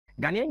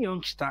Ghanaian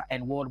youngster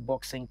and world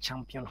boxing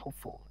champion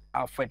hopeful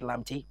Alfred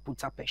Lamptey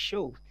put up a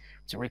show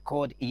to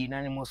record a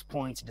unanimous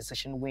point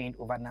decision win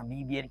over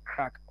Namibian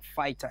crack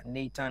fighter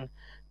Nathan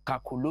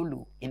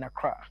Kakololo in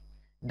Accra.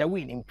 The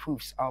win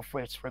improves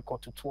Alfred's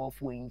record to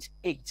 12 wins,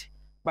 8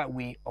 by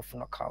way of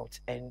knockout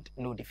and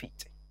no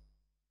defeat.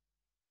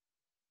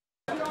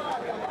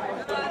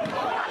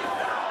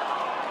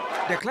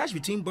 The clash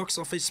between box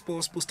office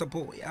sports poster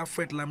boy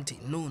Alfred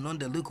Lamptey, known on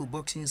the local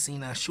boxing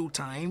scene as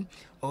Showtime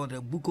or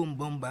the Bukom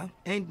Bomber,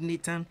 and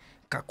Nathan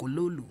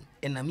Kakololo,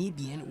 a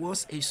Namibian,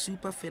 was a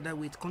super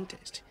featherweight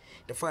contest.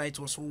 The fight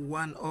was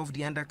one of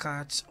the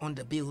undercards on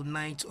the bill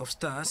Night of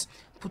Stars,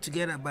 put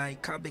together by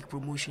Quebec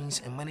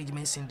Promotions and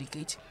Management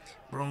Syndicate,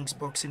 Bronx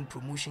Boxing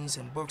Promotions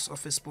and Box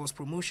Office Sports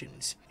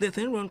Promotions. The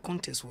 10-round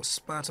contest was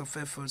part of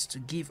efforts to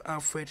give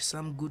Alfred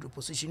some good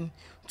opposition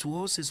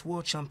towards his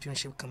World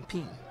Championship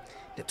campaign.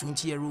 The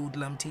 20-year-old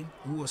Lamptey,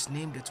 who was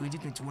named the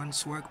 2021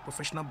 SWAG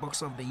Professional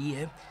Boxer of the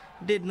Year,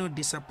 did not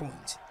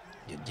disappoint.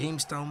 The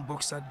Jamestown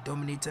boxer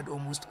dominated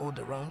almost all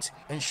the rounds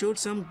and showed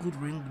some good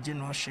ring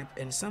generalship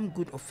and some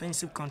good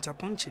offensive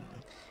counterpunching.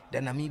 The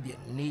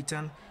Namibian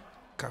Nathan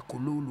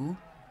Kakololo,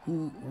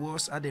 who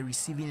was at the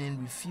receiving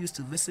end, refused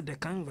to visit the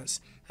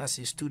canvas as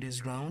he stood his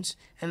grounds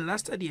and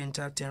lasted the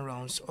entire 10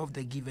 rounds of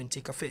the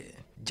give-and-take affair.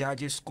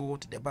 Judges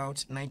scored the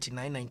bout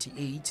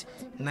 99-98,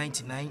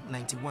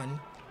 99-91,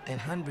 and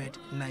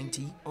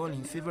 190, all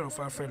in favor of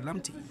Alfred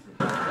Lamptey.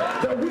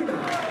 The winner,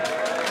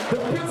 the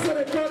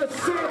president of the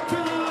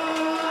Showtime,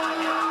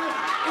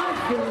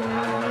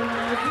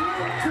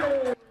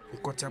 We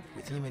caught up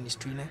with him and his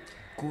trainer,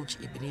 Coach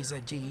Ebenezer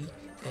J.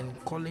 and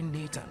Colin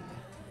Nathan.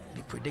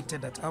 They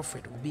predicted that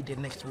Alfred will be the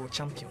next world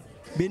champion.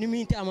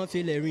 Next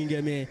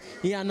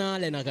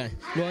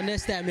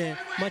time,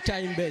 I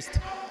try best.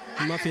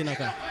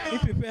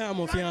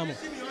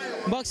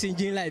 Boxing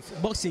in life,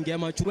 boxing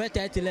game.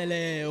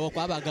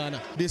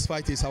 This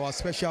fight is our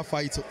special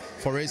fight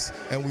for us,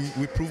 and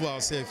we prove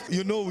ourselves.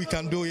 You know we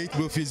can do it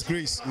with His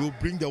grace. We'll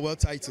bring the world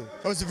title.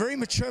 It was a very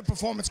mature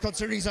performance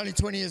considering he's only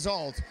 20 years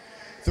old.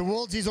 The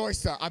world's his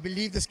oyster. I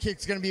believe this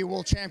kid's going to be a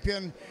world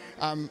champion.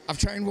 I've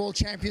trained world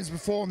champions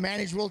before,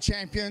 managed world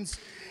champions.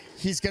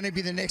 He's going to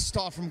be the next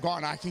star from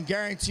Ghana. I can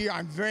guarantee you,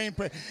 I'm very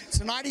impressed.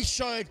 Tonight he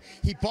showed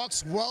he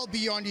boxed well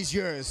beyond his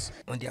years.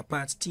 On their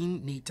part,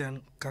 Team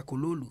Nathan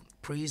Kakololo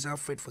praised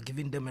Alfred for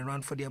giving them a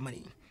run for their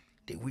money.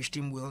 They wished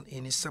him well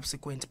in his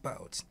subsequent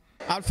bouts.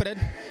 Alfred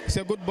is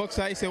a good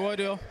boxer, he's a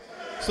warrior.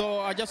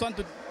 So I just want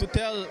to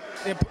tell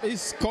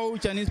his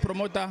coach and his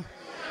promoter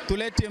to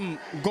let him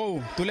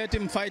go, to let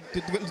him fight,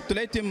 to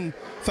let him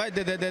fight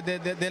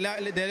the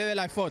level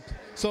I fought.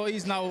 So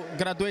he's now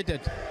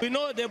graduated. We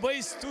know the boy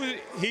is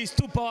he's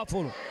too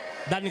powerful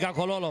than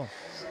Kakololo,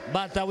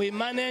 but we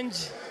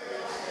manage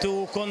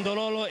to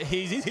control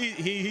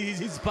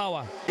his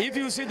power. If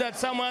you see that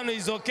someone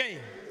is okay,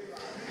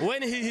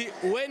 when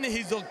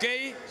he's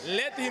okay,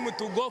 let him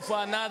to go for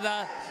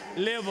another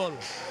level.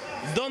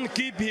 Don't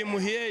keep him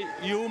here.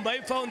 You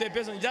might find a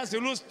person just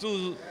lose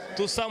to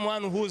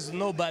someone who's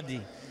nobody.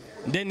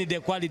 Then the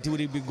quality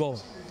will be gone.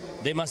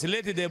 They must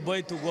let the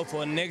boy to go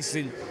for next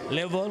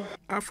level.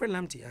 Alfred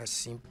Lamptey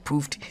has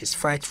improved his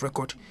fight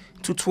record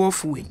to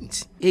 12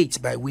 wins,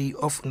 8 by way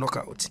of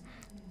knockout.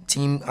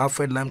 Team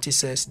Alfred Lamptey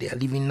says they are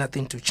leaving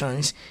nothing to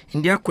chance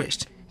in their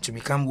quest to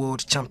become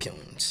world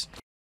champions.